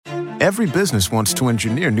Every business wants to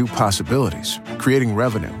engineer new possibilities, creating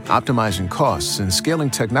revenue, optimizing costs, and scaling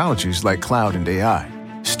technologies like cloud and AI.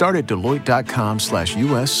 Start at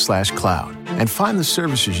Deloitte.com/US/cloud and find the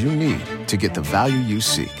services you need to get the value you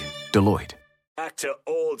seek. Deloitte. Back to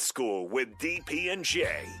Old School with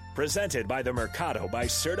DP&J. Presented by the Mercado by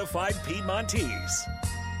Certified Piedmontese.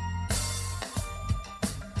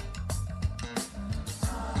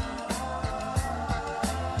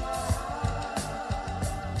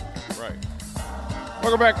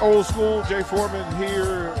 Welcome back, Old School. Jay Foreman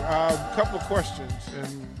here. A couple of questions,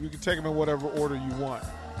 and you can take them in whatever order you want.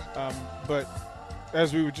 But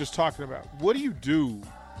as we were just talking about, what do you do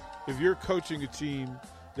if you're coaching a team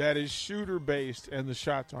that is shooter-based and the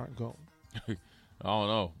shots aren't going? I don't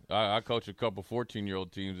know. I coach a couple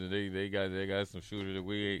 14-year-old teams, and they got some shooters that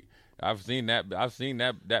we ain't. I've seen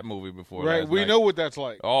that movie before. Right, we know what that's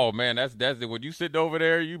like. Oh man, that's it. When you sitting over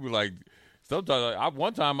there, you be like. Sometimes,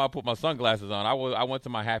 one time I put my sunglasses on. I went to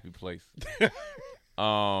my happy place.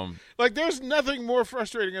 Like, there's nothing more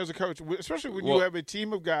frustrating as a coach, especially when you have a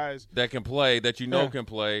team of guys that can play, that can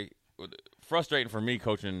play. Frustrating for me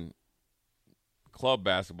coaching club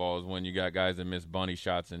basketball is when you got guys that miss bunny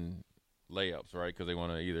shots and layups, right? Because they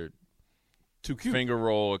want to either finger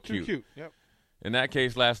roll or cute. Too cute. Yep. In that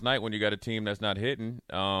case, last night when you got a team that's not hitting,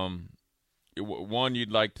 one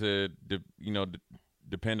you'd like to,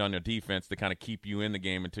 depend on your defense to kind of keep you in the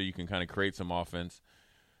game until you can kind of create some offense,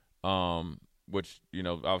 which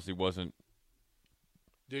obviously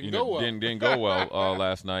didn't go well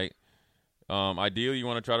last night. Ideally, you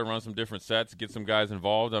want to try to run some different sets, get some guys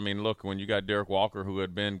involved. I mean, look, when you got Derek Walker, who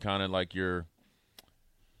had been kind of like your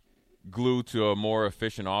glue to a more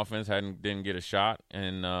efficient offense, didn't get a shot,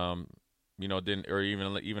 and didn't, or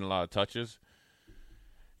even a lot of touches.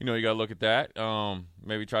 You got to look at that.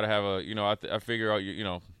 Maybe try to have I figure out,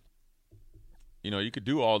 you could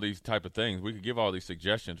do all these type of things. We could give all these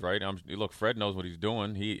suggestions, right? Look, Fred knows what he's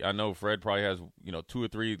doing. I know Fred probably has, 2 or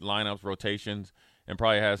 3 lineups, rotations, and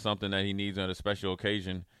probably has something that he needs on a special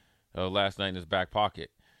occasion last night in his back pocket.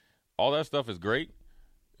 All that stuff is great,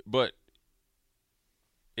 but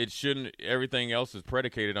it shouldn't. Everything else is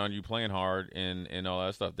predicated on you playing hard and all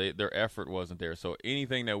that stuff. Their effort wasn't there. So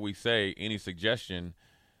anything that we say, any suggestion,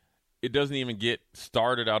 it doesn't even get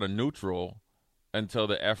started out of neutral until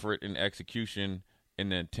the effort and execution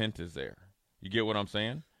and the intent is there. You get what I'm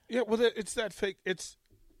saying? Yeah, well, it's that fake.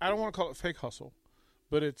 I don't want to call it fake hustle,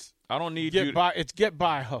 but it's. I don't need get by. It's get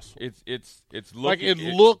by hustle. It's like it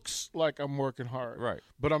looks like I'm working hard, right?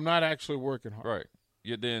 But I'm not actually working hard, right?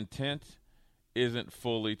 The intent isn't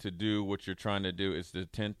fully to do what you're trying to do. It's the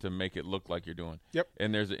intent to make it look like you're doing. Yep.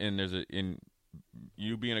 And there's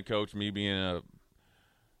you being a coach, me being a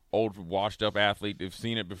old washed up athlete, they've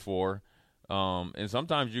seen it before, and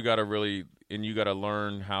sometimes you got to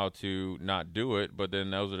learn how to not do it, but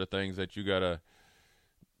then those are the things that you got to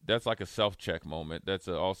that's like a self-check moment. That's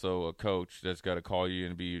also a coach that's got to call you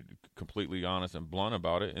and be completely honest and blunt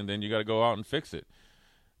about it, and then you got to go out and fix it.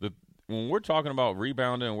 When we're talking about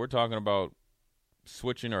rebounding and we're talking about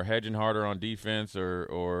switching or hedging harder on defense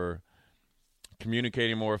or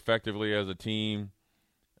communicating more effectively as a team,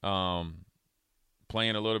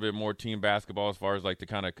 playing a little bit more team basketball as far as like to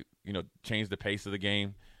kind of change the pace of the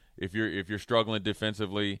game. If you're struggling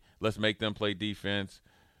defensively, let's make them play defense.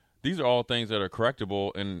 These are all things that are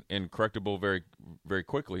correctable and correctable very, very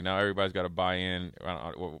quickly. Now everybody's got to buy in.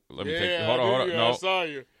 Hold on. No, I saw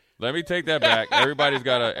you. Let me take that back. Everybody's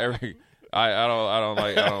got to I don't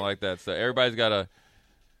like that. So everybody's got to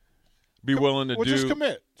be willing to just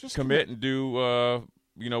commit. Commit and do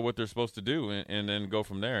what they're supposed to do, and then go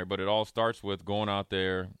from there. But it all starts with going out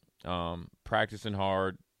there, practicing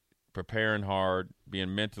hard, preparing hard,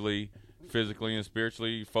 being mentally, physically, and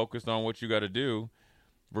spiritually focused on what you got to do,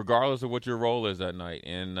 regardless of what your role is that night.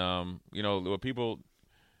 And what people,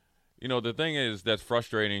 the thing is that's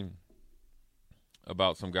frustrating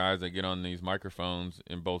about some guys that get on these microphones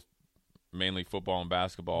in both mainly football and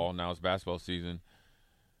basketball. Now it's basketball season.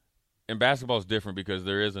 And basketball is different because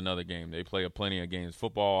there is another game. They play plenty of games.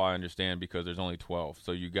 Football, I understand, because there's only 12.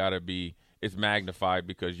 So you got to be – it's magnified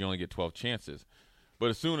because you only get 12 chances. But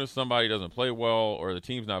as soon as somebody doesn't play well or the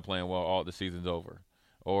team's not playing well, the season's over.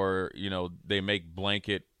 Or, they make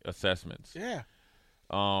blanket assessments. Yeah.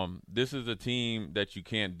 This is a team that you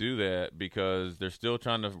can't do that because they're still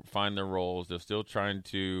trying to find their roles. They're still trying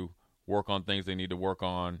to work on things they need to work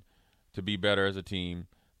on to be better as a team.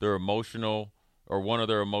 They're emotional – or one of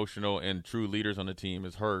their emotional and true leaders on the team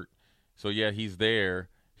is hurt. So, yeah, he's there.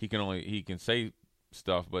 He can say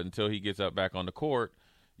stuff, but until he gets up back on the court,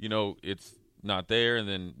 it's not there.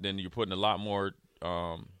 And then you're putting a lot more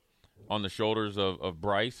on the shoulders of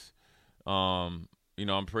Bryce You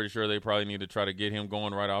know, I'm pretty sure they probably need to try to get him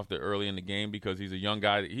going right off the early in the game because he's a young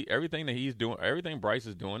guy. Everything that he's doing, everything Bryce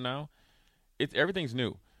is doing now, everything's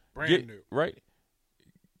new. Brand new. Right?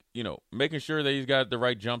 You know, making sure that he's got the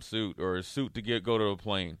right jumpsuit or a suit to go to a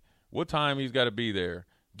plane. What time he's got to be there.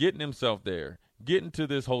 Getting himself there. Getting to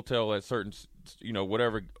this hotel at certain, you know,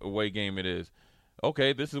 whatever away game it is.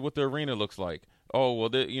 Okay, this is what the arena looks like. Oh,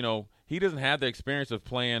 well, you know, he doesn't have the experience of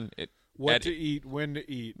playing what to eat, when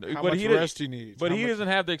to eat, how but much rest he needs. But he doesn't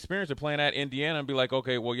have the experience of playing at Indiana and be like,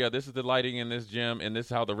 okay, well, yeah, this is the lighting in this gym and this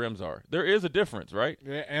is how the rims are. There is a difference, right?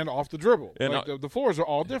 Yeah, and off the dribble. And like the floors are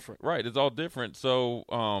all different. Right, it's all different. So,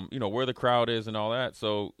 you know, where the crowd is and all that.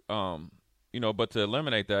 So, you know, but to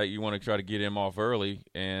eliminate that, you want to try to get him off early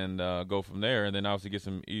and go from there, and then obviously get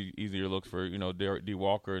some easier looks for, you know, D.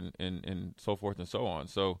 Walker and so forth and so on.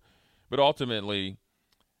 So, but ultimately,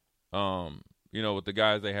 you know, with the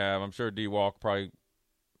guys they have, I'm sure D. Walk probably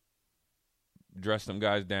dressed some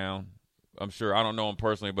guys down. I'm sure. I don't know him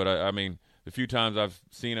personally, but I mean, the few times I've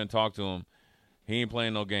seen and talked to him, he ain't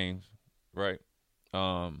playing no games, right?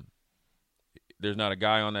 There's not a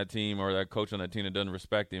guy on that team or that coach on that team that doesn't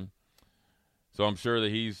respect him. So I'm sure that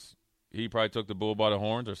he probably took the bull by the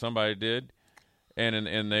horns, or somebody did, and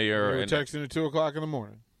they are. They were texting at 2:00 in the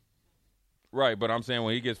morning. Right, but I'm saying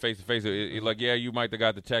when he gets face to face, like, yeah, you might have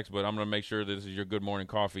got the text, but I'm going to make sure that this is your good morning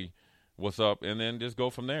coffee. What's up? And then just go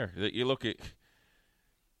from there. You look at,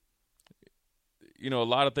 you know, a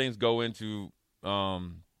lot of things go into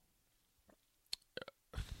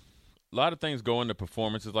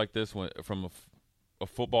performances like this from a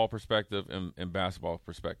football perspective and basketball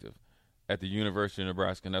perspective at the University of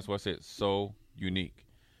Nebraska. And that's why I say it's so unique.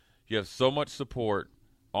 You have so much support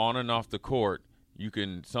on and off the court, you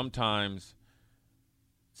can sometimes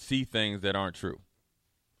see things that aren't true.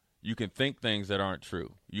 You can think things that aren't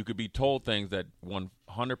true. You could be told things that 100%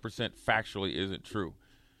 factually isn't true.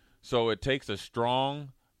 So it takes a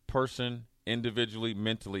strong person individually,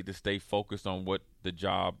 mentally, to stay focused on what the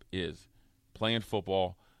job is. Playing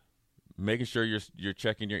football, making sure you're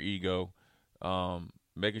checking your ego,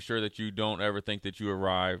 making sure that you don't ever think that you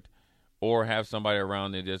arrived, or have somebody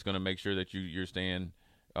around you that's going to make sure that you're staying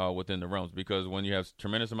within the realms. Because when you have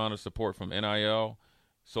tremendous amount of support from NIL,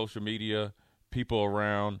 social media, people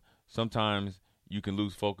around, sometimes you can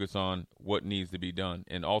lose focus on what needs to be done.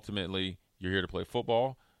 And ultimately, you're here to play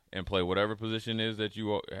football and play whatever position is that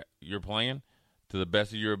you're playing to the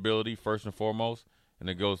best of your ability, first and foremost. And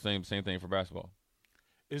it goes same thing for basketball.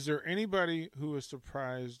 Is there anybody who is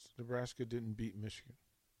surprised Nebraska didn't beat Michigan?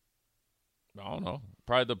 I don't know.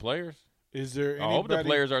 Probably the players. Is there anybody? I hope the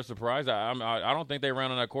players are surprised. I don't think they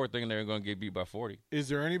ran on that court thinking they were going to get beat by 40. Is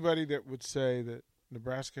there anybody that would say that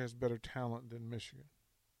Nebraska has better talent than Michigan?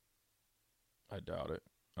 I doubt it.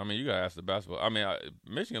 I mean, you got to ask the basketball. I mean,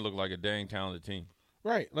 Michigan looked like a dang talented team.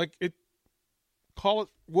 Right. Like, call it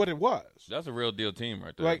what it was. That's a real deal team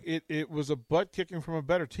right there. Like, it was a butt kicking from a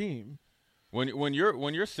better team. When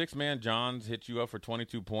your six-man Johns hit you up for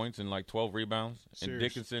 22 points and like 12 rebounds, and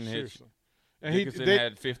Dickinson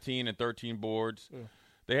had 15 and 13 boards. Yeah.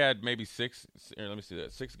 They had maybe six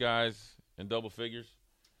guys in double figures,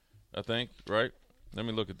 I think, right? Let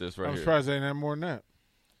me look at this right here. I'm surprised they didn't have more than that.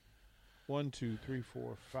 1, 2, 3,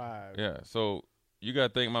 4, 5. Yeah, so you got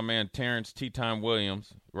to think my man Terrence T-Time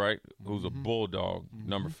Williams, right, who's a bulldog,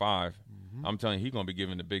 number 5. Mm-hmm. I'm telling you, he's going to be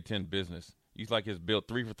giving the Big Ten business. He's like his build,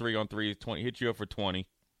 3 for 3 on threes, 20, hit you up for 20.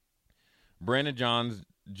 Brandon Johns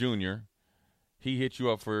Jr., he hit you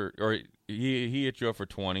up for 20.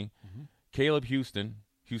 Mm-hmm. Caleb Houston,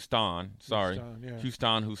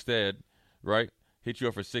 right, hit you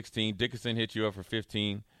up for 16. Dickinson hit you up for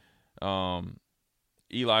 15.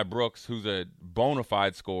 Eli Brooks, who's a bona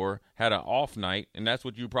fide scorer, had an off night, and that's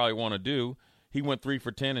what you probably want to do. He went 3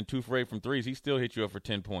 for 10 and 2 for 8 from threes. He still hit you up for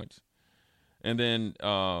 10 points. And then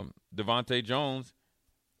Devontae Jones,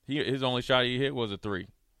 his only shot he hit was a 3.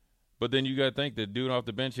 But then you got to think the dude off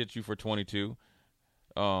the bench hit you for 22.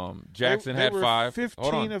 Jackson had 5.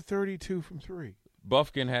 15 of 32 from 3.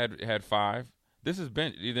 Buffkin had 5. This is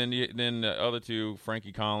bench. Then the other two,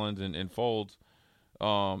 Frankie Collins and Folds,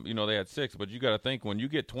 they had 6. But you got to think when you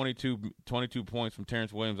get 22 points from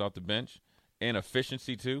Terrence Williams off the bench and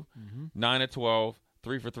efficiency too, 9 of 12,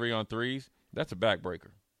 3 for 3 on threes, that's a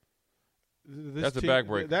backbreaker. That's a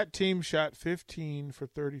backbreaker. That team shot 15 for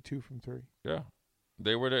 32 from 3. Yeah.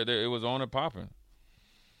 They were there. It was on and popping.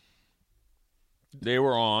 They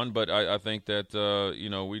were on, but I think that,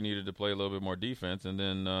 we needed to play a little bit more defense. And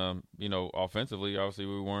then, offensively, obviously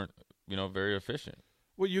we weren't, very efficient.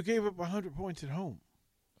 Well, you gave up 100 points at home.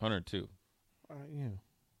 102. Yeah.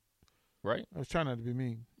 Right? I was trying not to be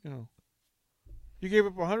mean, You gave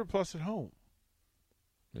up 100+ at home.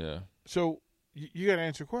 Yeah. So you got to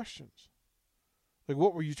answer questions. Like,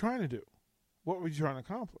 what were you trying to do? What were you trying to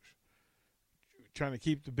accomplish? Trying to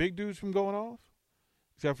keep the big dudes from going off?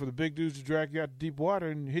 Except for the big dudes to drag you out to deep water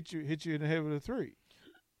and hit you in the head with a 3.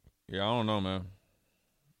 Yeah, I don't know, man.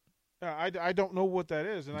 I don't know what that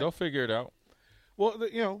is. And They'll figure it out. Well,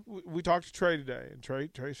 we talked to Trey today, and Trey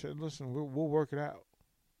said, "Listen, we'll work it out."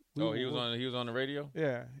 He was on the radio?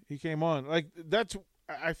 Yeah, he came on. Like,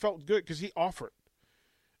 I felt good because he offered.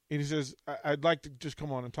 And he says, I'd like to just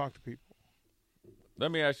come on and talk to people.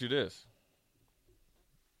 Let me ask you this.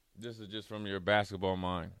 This is just from your basketball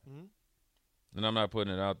mind. Mm-hmm. And I'm not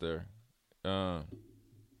putting it out there.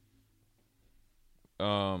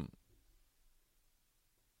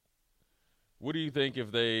 What do you think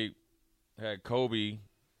if they had Kobe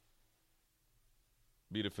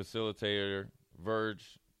be the facilitator,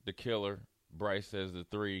 Verge the killer, Bryce as the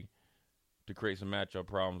 3 to create some matchup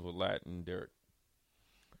problems with Lat and Derek?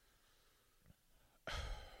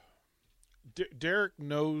 Derek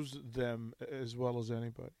knows them as well as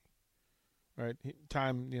anybody, right?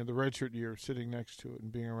 The redshirt year, sitting next to it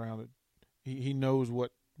and being around it, he knows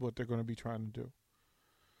what they're going to be trying to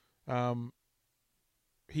do.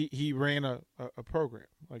 He ran a program,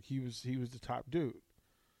 like he was the top dude.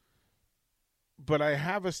 But I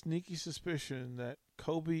have a sneaky suspicion that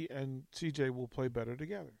Kobe and CJ will play better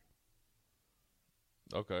together.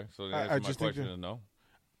 Okay, so the answer to my question is no.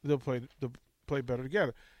 They'll play better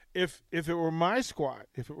together. If it were my squad,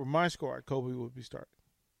 Kobe would be starting.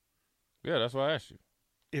 Yeah, that's why I asked you.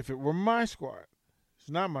 If it were my squad, it's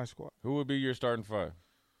not my squad. Who would be your starting 5?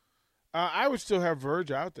 I would still have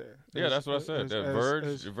Verge out there. Yeah, that's what I said.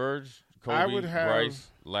 Verge, Kobe,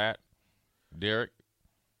 Bryce, Lat, Derek.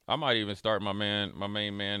 I might even start my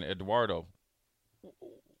main man, Eduardo.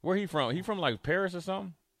 Where he from? He from like Paris or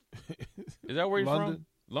something? Is that where he's from?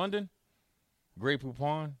 London? Grey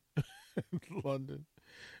Poupon? London.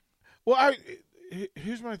 Well,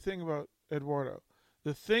 here's my thing about Eduardo.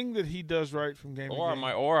 The thing that he does right from game to game.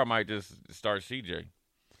 I might just start CJ.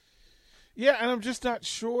 Yeah, and I'm just not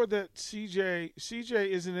sure that CJ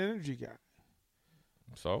is an energy guy.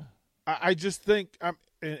 So? I just think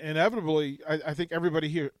inevitably I think everybody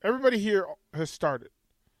here has started.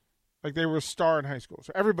 Like, they were a star in high school.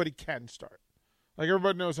 So everybody can start. Like,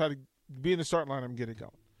 everybody knows how to be in the starting line and get it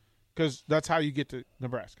going. Because that's how you get to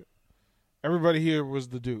Nebraska. Everybody here was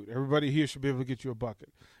the dude. Everybody here should be able to get you a bucket.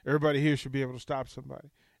 Everybody here should be able to stop somebody.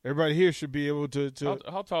 Everybody here should be able to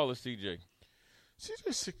How tall is CJ?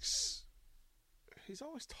 CJ's 6. He's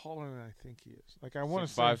always taller than I think he is. Like, I want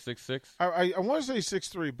to say 6'5", 6'6". I want to say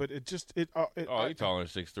 6'3", but it just it. He's taller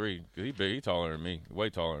than 6'3". He big. He taller than me. Way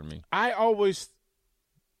taller than me. I always.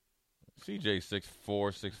 CJ 6'4",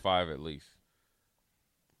 6'5" at least.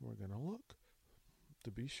 We're gonna look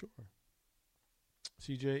to be sure.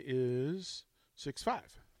 CJ is 6'5".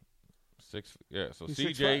 Yeah. So he's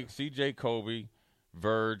CJ, Kobe,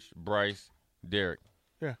 Verge, Bryce, Derek.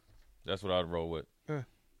 Yeah. That's what I'd roll with. Yeah.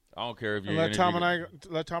 I don't care if you let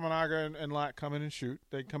Tamanaga and Lott come in and shoot.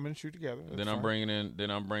 They come in and shoot together. Then I'm bringing in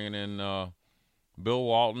Bill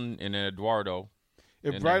Walton and Eduardo.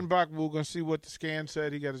 If Breidenbach, we're going to see what the scan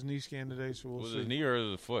said. He got his knee scan today, so we'll see. Was it his knee or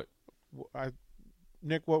his foot?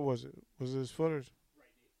 Nick, what was it? Was it his foot or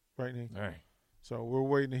right knee? All right. So we're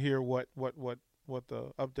waiting to hear what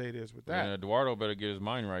the update is with that. And Eduardo better get his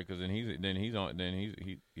mind right, because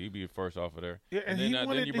he'd be first off of there. Yeah, and then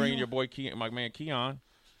you bring your boy my man Keon.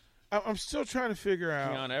 I'm still trying to figure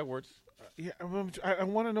out Keon Edwards. Yeah, I want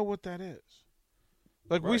to know what that is.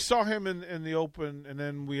 Like, right. We saw him in the Open, and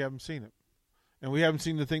then we haven't seen him, and we haven't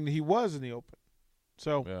seen the thing that he was in the Open.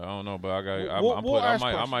 So yeah, I don't know, but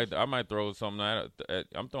I might throw something at it.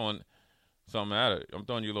 I'm throwing something at it. I'm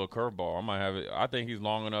throwing you a little curveball. I might have it. I think he's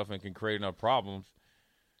long enough and can create enough problems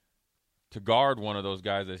to guard one of those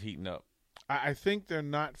guys that's heating up. I think they're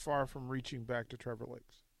not far from reaching back to Trevor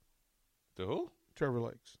Lakes. To who? Trevor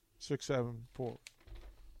Lakes, 6'7", 4.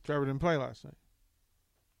 Trevor didn't play last night.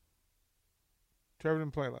 Trevor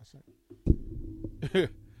didn't play last night.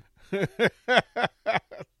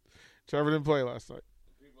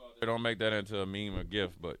 They don't make that into a meme or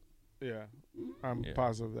GIF, but yeah, I'm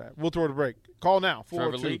positive of that. We'll throw it a break. Call now.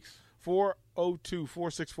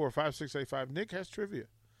 402-464-5685. Nick has trivia.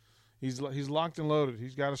 He's locked and loaded.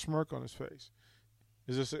 He's got a smirk on his face.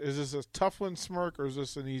 Is this a tough one smirk, or is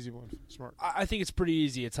this an easy one smirk? I think it's pretty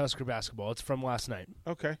easy. It's Husker basketball. It's from last night.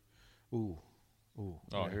 Okay. Ooh. Oh,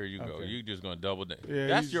 yeah. Here you go. You just going to double down. Yeah,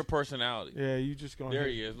 that's your personality. Yeah, you just going to. There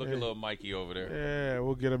he is. Look at little Mikey over there. Yeah,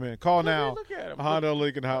 we'll get him in. Call now. Look at him. Honda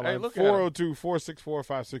Lincoln Hotline. Hey,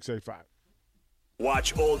 402-464-5685.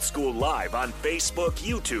 Watch Old School live on Facebook,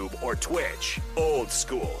 YouTube, or Twitch. Old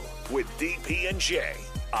School with DP and J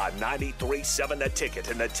on 93.7 The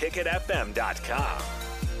Ticket and theticketfm.com.